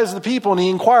and the scribes of the people. And he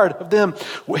inquired of them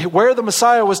where the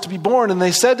Messiah was to be born. And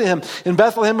they said to him, in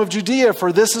Bethlehem of Judea,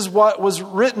 for this is what was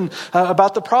written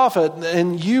about the prophet.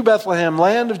 And you, Bethlehem,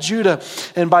 land of Judah,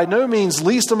 and by no means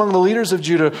least among the leaders of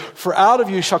Judah, for out of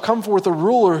you shall come forth a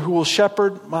ruler who will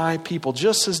shepherd my people,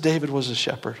 just as David was a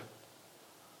shepherd.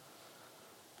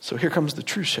 So here comes the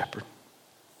true shepherd.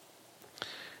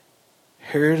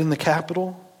 Herod in the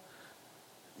capital,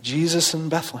 Jesus in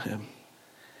Bethlehem.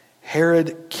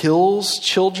 Herod kills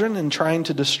children in trying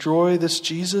to destroy this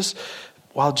Jesus,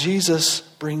 while Jesus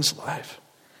brings life.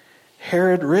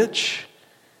 Herod rich,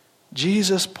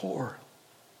 Jesus poor.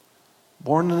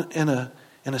 Born in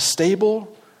a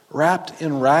stable, wrapped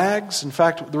in rags. In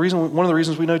fact, one of the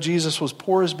reasons we know Jesus was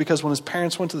poor is because when his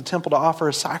parents went to the temple to offer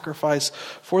a sacrifice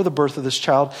for the birth of this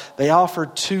child, they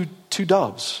offered two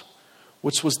doves,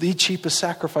 which was the cheapest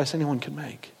sacrifice anyone could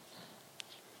make.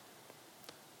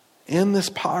 in this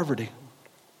poverty.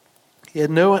 He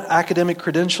had no academic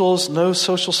credentials, no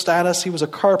social status. He was a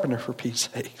carpenter, for Pete's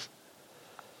sake.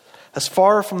 As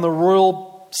far from the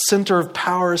royal center of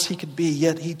power as he could be,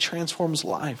 yet he transforms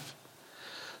life.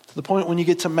 To the point when you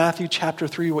get to Matthew chapter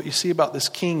 3, what you see about this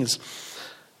king is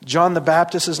John the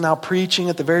Baptist is now preaching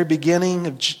at the very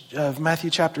beginning of Matthew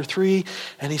chapter 3,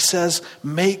 and he says,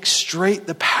 make straight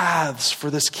the paths for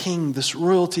this king, this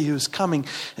royalty who is coming.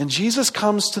 And Jesus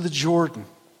comes to the Jordan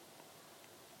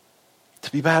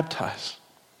to be baptized.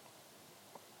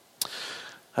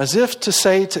 As if to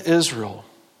say to Israel,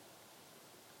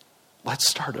 let's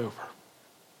start over.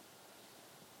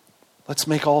 Let's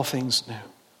make all things new.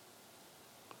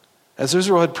 As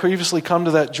Israel had previously come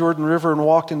to that Jordan River and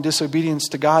walked in disobedience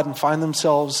to God and find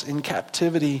themselves in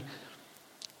captivity,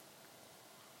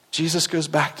 Jesus goes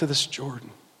back to this Jordan.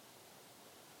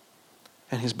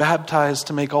 And he's baptized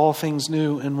to make all things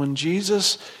new. And when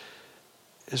Jesus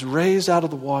is raised out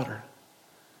of the water,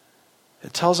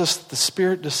 it tells us that the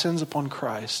Spirit descends upon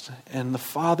Christ and the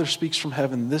Father speaks from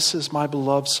heaven, this is my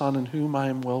beloved Son in whom I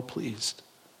am well pleased.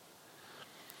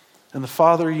 And the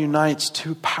Father unites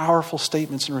two powerful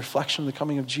statements in reflection of the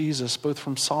coming of Jesus, both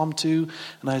from Psalm 2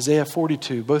 and Isaiah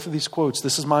 42. Both of these quotes,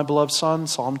 this is my beloved Son,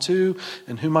 Psalm 2,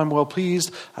 in whom I'm well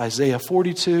pleased, Isaiah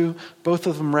 42, both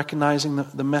of them recognizing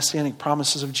the messianic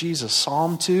promises of Jesus.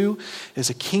 Psalm 2 is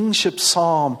a kingship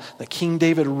psalm that King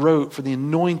David wrote for the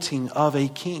anointing of a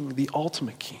king, the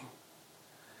ultimate king.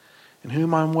 In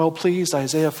whom I'm well pleased,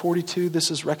 Isaiah 42,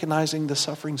 this is recognizing the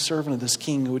suffering servant of this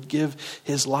king who would give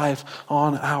his life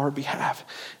on our behalf.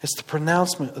 It's the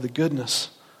pronouncement of the goodness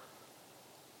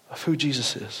of who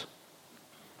Jesus is.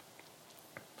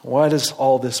 Why does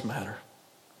all this matter?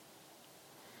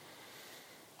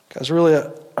 Because really,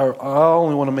 I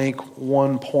only want to make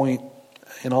one point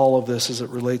in all of this as it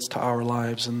relates to our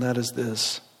lives, and that is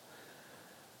this.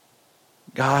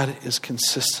 God is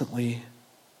consistently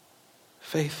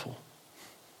faithful.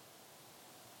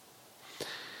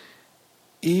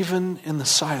 Even in the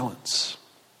silence,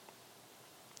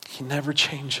 he never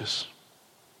changes.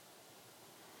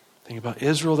 Think about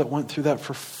Israel that went through that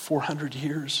for 400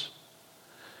 years.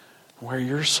 Where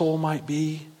your soul might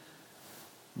be,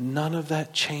 none of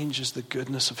that changes the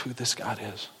goodness of who this God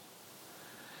is.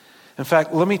 In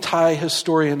fact, let me tie his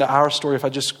story into our story. If I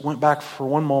just went back for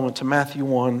one moment to Matthew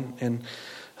 1, and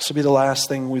this will be the last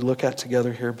thing we look at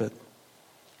together here, but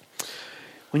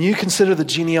when you consider the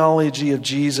genealogy of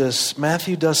Jesus,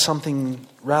 Matthew does something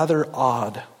rather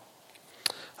odd.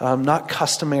 Not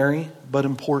customary, but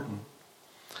important.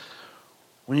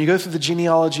 When you go through the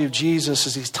genealogy of Jesus,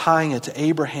 as he's tying it to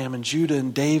Abraham and Judah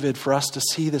and David for us to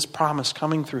see this promise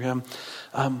coming through him,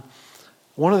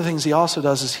 one of the things he also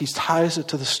does is he ties it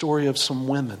to the story of some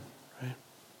women.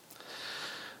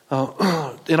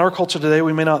 Right? In our culture today,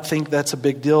 we may not think that's a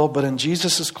big deal, but in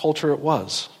Jesus' culture, it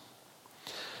was.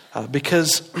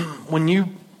 Because when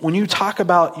you talk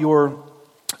about your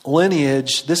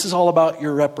lineage, this is all about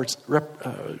your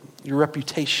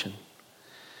reputation.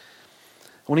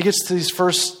 When he gets to these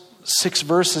first 6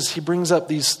 verses, he brings up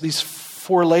these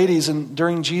 4 ladies, and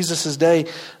during Jesus' day,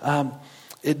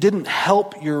 it didn't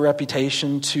help your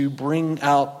reputation to bring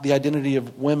out the identity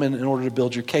of women in order to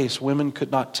build your case. Women could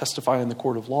not testify in the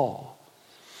court of law.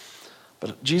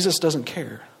 But Jesus doesn't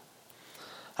care.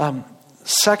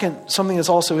 Second, something that's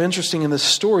also interesting in this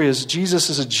story is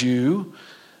Jesus is a Jew,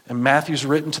 and Matthew's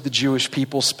written to the Jewish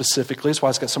people specifically. That's why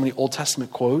it's got so many Old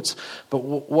Testament quotes. But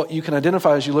what you can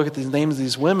identify as you look at these names of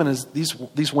these women is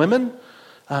these women,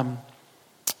 they're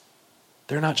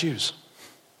not Jews.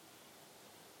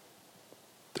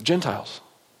 They're Gentiles.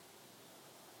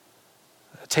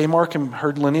 Tamar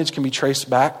her lineage can be traced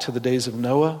back to the days of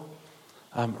Noah.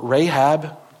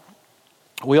 Rahab,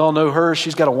 we all know her.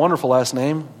 She's got a wonderful last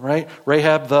name, right?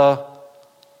 Rahab the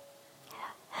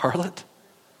harlot.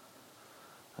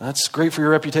 That's great for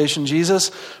your reputation, Jesus.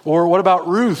 Or what about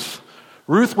Ruth?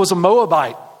 Ruth was a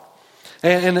Moabite.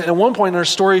 And at one point in her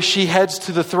story, she heads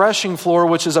to the threshing floor,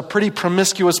 which is a pretty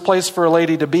promiscuous place for a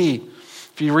lady to be.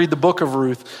 If you read the book of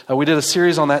Ruth, we did a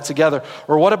series on that together.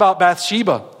 Or what about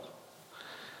Bathsheba?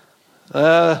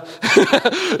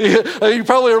 You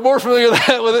probably are more familiar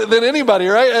with it than anybody,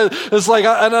 right? It's like,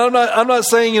 I'm not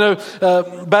saying,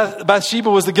 Bathsheba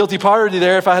was the guilty party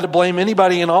there. If I had to blame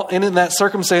anybody in that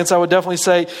circumstance, I would definitely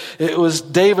say it was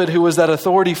David who was that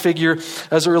authority figure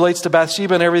as it relates to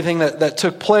Bathsheba and everything that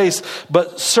took place.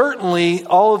 But certainly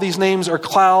all of these names are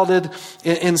clouded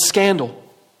in scandal.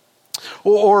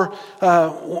 Or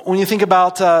when you think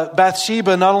about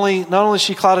Bathsheba, not only is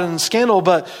she clouded in scandal,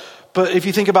 but if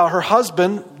you think about her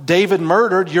husband, David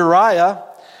murdered Uriah,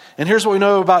 And here's what we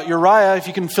know about Uriah, if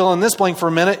you can fill in this blank for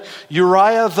a minute.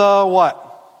 Uriah the what?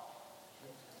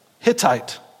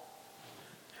 Hittite.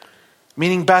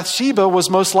 Meaning Bathsheba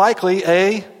was most likely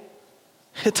a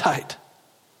Hittite.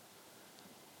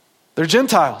 They're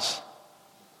Gentiles.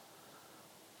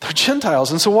 They're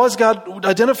Gentiles. And so what is God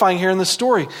identifying here in this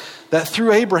story? That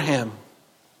through Abraham,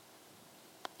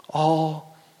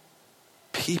 all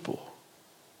people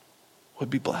would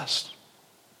be blessed.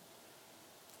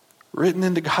 Written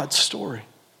into God's story.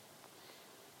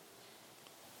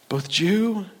 Both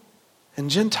Jew and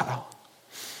Gentile.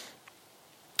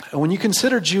 And when you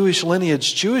consider Jewish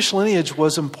lineage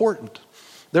was important.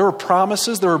 There were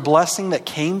promises, there were blessing that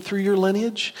came through your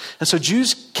lineage. And so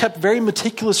Jews kept very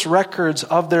meticulous records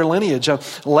of their lineage.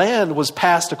 Land was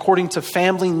passed according to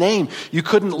family name. You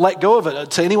couldn't let go of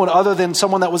it to anyone other than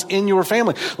someone that was in your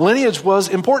family. Lineage was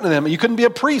important to them. You couldn't be a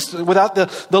priest without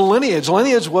the lineage.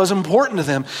 Lineage was important to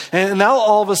them. And now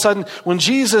all of a sudden, when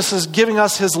Jesus is giving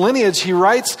us his lineage, he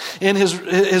writes in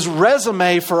his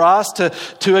resume for us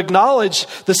to acknowledge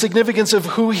the significance of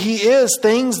who he is,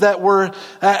 things that were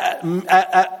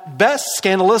at best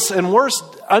scandalous and worst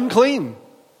unclean.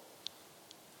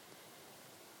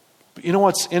 But you know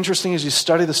what's interesting as you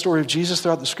study the story of Jesus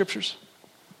throughout the scriptures?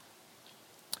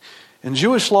 In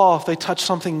Jewish law, if they touched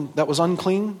something that was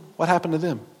unclean, what happened to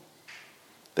them?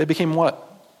 They became what?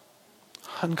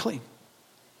 Unclean.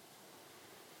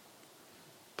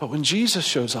 But when Jesus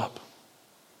shows up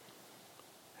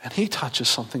and he touches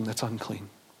something that's unclean,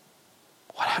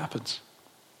 what happens?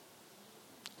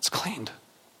 It's cleaned.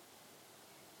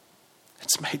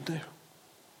 It's made new.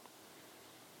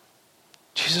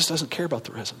 Jesus doesn't care about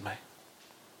the resume.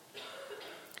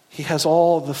 He has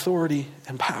all the authority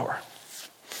and power.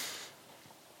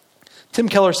 Tim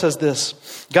Keller says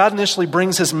this: God initially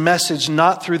brings his message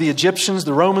not through the Egyptians,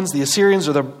 the Romans, the Assyrians,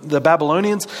 or the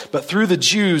Babylonians, but through the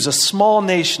Jews, a small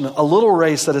nation, a little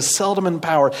race that is seldom in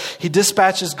power. He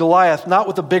dispatches Goliath not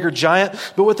with a bigger giant,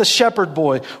 but with a shepherd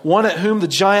boy, one at whom the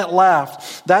giant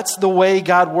laughed. That's the way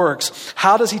God works.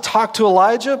 How does he talk to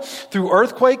Elijah? Through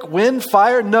earthquake, wind,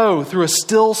 fire? No, through a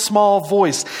still small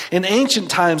voice. In ancient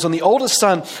times, when the oldest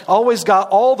son always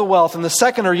got all the wealth and the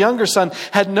second or younger son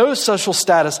had no social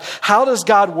status, how does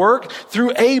God work?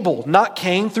 Through Abel, not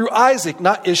Cain, through Isaac,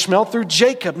 not Ishmael, through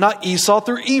Jacob, not Esau,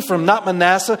 through Ephraim, not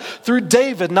Manasseh, through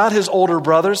David, not his older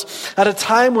brothers. At a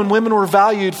time when women were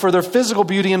valued for their physical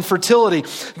beauty and fertility,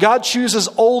 God chooses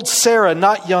old Sarah,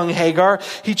 not young Hagar.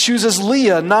 He chooses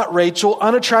Leah, not Rachel,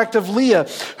 unattractive Leah,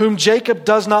 whom Jacob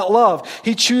does not love.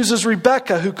 He chooses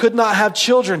Rebekah, who could not have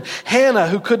children, Hannah,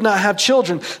 who could not have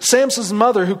children, Samson's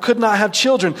mother, who could not have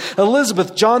children,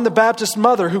 Elizabeth, John the Baptist's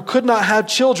mother, who could not have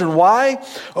children. Why?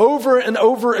 Over and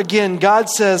over again, God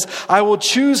says, I will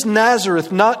choose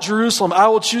Nazareth, not Jerusalem. I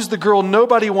will choose the girl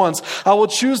nobody wants. I will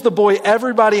choose the boy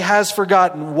everybody has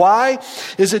forgotten. Why?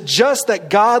 Is it just that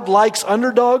God likes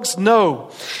underdogs?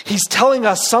 No. He's telling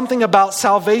us something about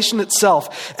salvation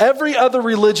itself. Every other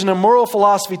religion and moral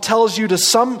philosophy tells you to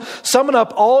summon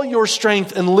up all your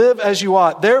strength and live as you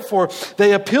ought. Therefore,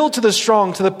 they appeal to the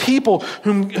strong, to the people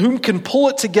whom can pull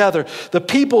it together, the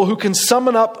people who can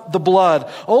summon up the blood.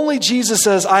 Only Jesus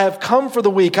says, I have come for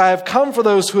the weak. I have come for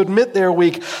those who admit they're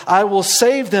weak. I will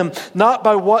save them not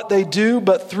by what they do,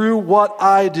 but through what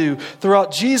I do.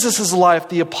 Throughout Jesus' life,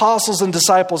 the apostles and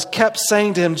disciples kept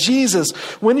saying to him, Jesus,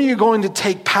 when are you going to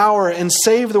take power and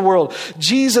save the world?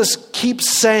 Jesus keeps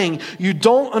saying, you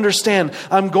don't understand.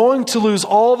 I'm going to lose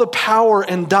all the power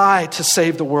and die to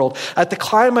save the world. At the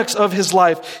climax of his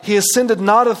life, he ascended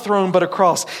not a throne, but a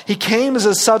cross. He came as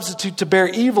a substitute to bear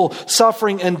evil,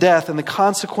 suffering, and death, and the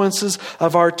consequences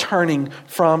of our turning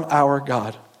from our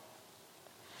God.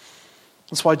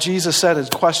 That's why Jesus said, as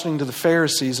questioning to the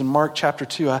Pharisees in Mark chapter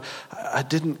 2, I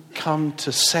didn't come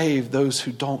to save those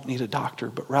who don't need a doctor,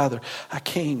 but rather I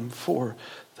came for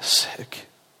the sick.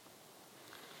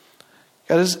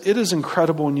 It is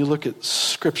incredible when you look at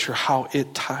Scripture how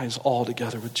it ties all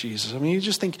together with Jesus. I mean, you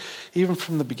just think, even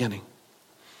from the beginning,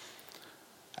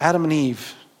 Adam and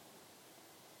Eve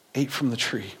ate from the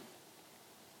tree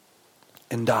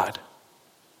and died.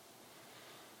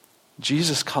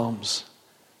 Jesus comes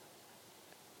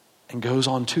and goes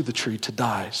onto the tree to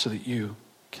die so that you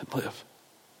can live.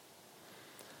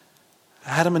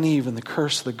 Adam and Eve in the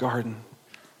curse of the garden,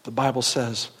 the Bible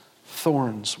says,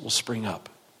 thorns will spring up.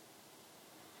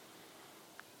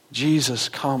 Jesus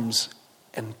comes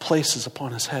and places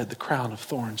upon his head the crown of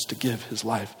thorns to give his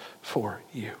life for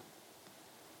you.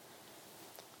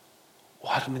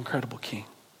 What an incredible king.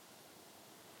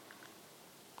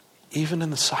 Even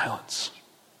in the silence,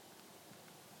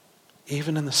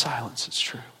 it's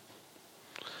true.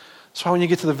 That's why when you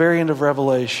get to the very end of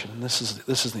Revelation, this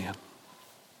is the end.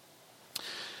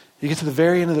 You get to the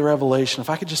very end of the Revelation, if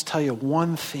I could just tell you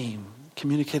one theme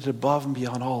communicated above and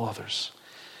beyond all others,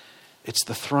 it's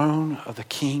the throne of the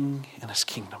King and his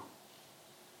kingdom.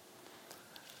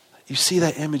 You see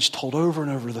that image told over and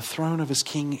over, the throne of his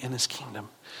king and his kingdom.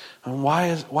 And why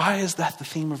is that the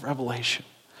theme of Revelation?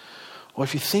 Well,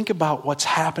 if you think about what's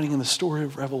happening in the story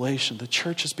of Revelation, the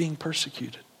church is being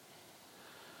persecuted.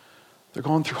 They're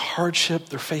going through hardship.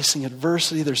 They're facing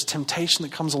adversity. There's temptation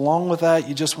that comes along with that.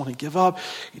 You just want to give up.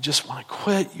 You just want to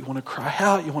quit. You want to cry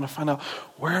out. You want to find out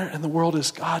where in the world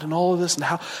is God in all of this, and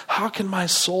how can my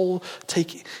soul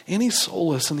take any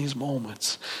solace in these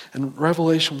moments? And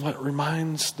Revelation, what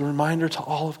reminds the reminder to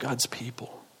all of God's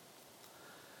people,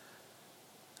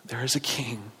 there is a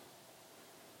king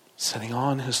sitting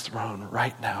on his throne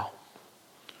right now,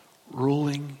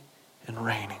 ruling and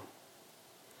reigning.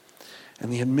 In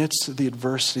the midst of the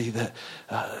adversity that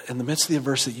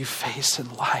you face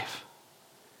in life,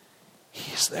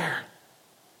 he is there.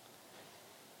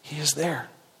 He is there.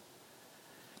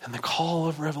 And the call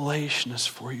of Revelation is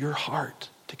for your heart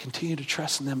to continue to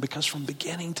trust in them, because from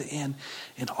beginning to end,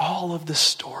 in all of this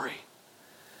story,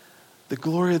 the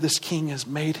glory of this king has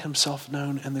made himself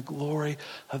known, and the glory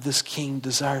of this king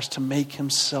desires to make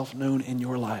himself known in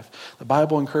your life. The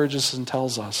Bible encourages us and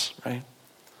tells us, right?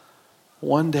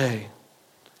 One day,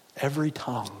 every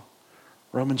tongue,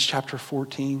 Romans chapter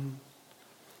 14,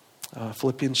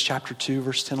 Philippians chapter 2,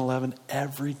 verse 10, 11,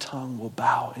 every tongue will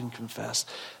bow and confess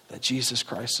that Jesus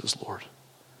Christ is Lord.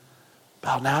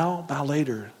 Bow now, bow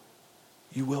later,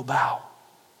 you will bow.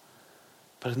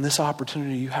 But in this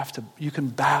opportunity, you can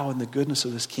bow in the goodness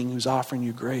of this king who's offering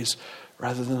you grace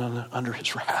rather than under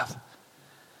his wrath.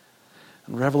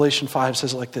 And Revelation 5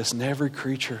 says it like this: and every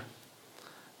creature,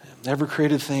 every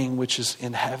created thing which is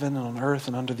in heaven and on earth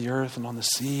and under the earth and on the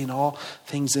sea and all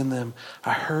things in them,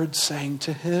 I heard saying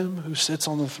to him who sits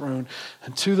on the throne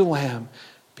and to the Lamb,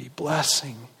 be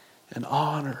blessing and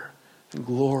honor and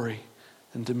glory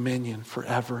and dominion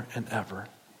forever and ever.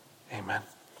 Amen.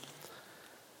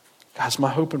 Guys, my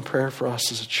hope and prayer for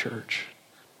us as a church,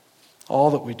 all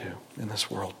that we do in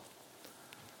this world,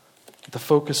 the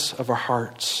focus of our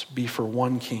hearts be for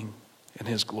one King and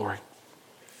his glory.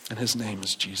 And his name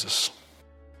is Jesus.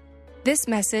 This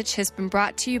message has been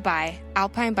brought to you by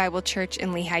Alpine Bible Church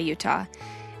in Lehi, Utah.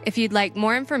 If you'd like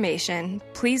more information,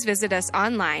 please visit us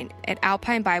online at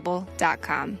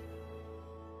alpinebible.com.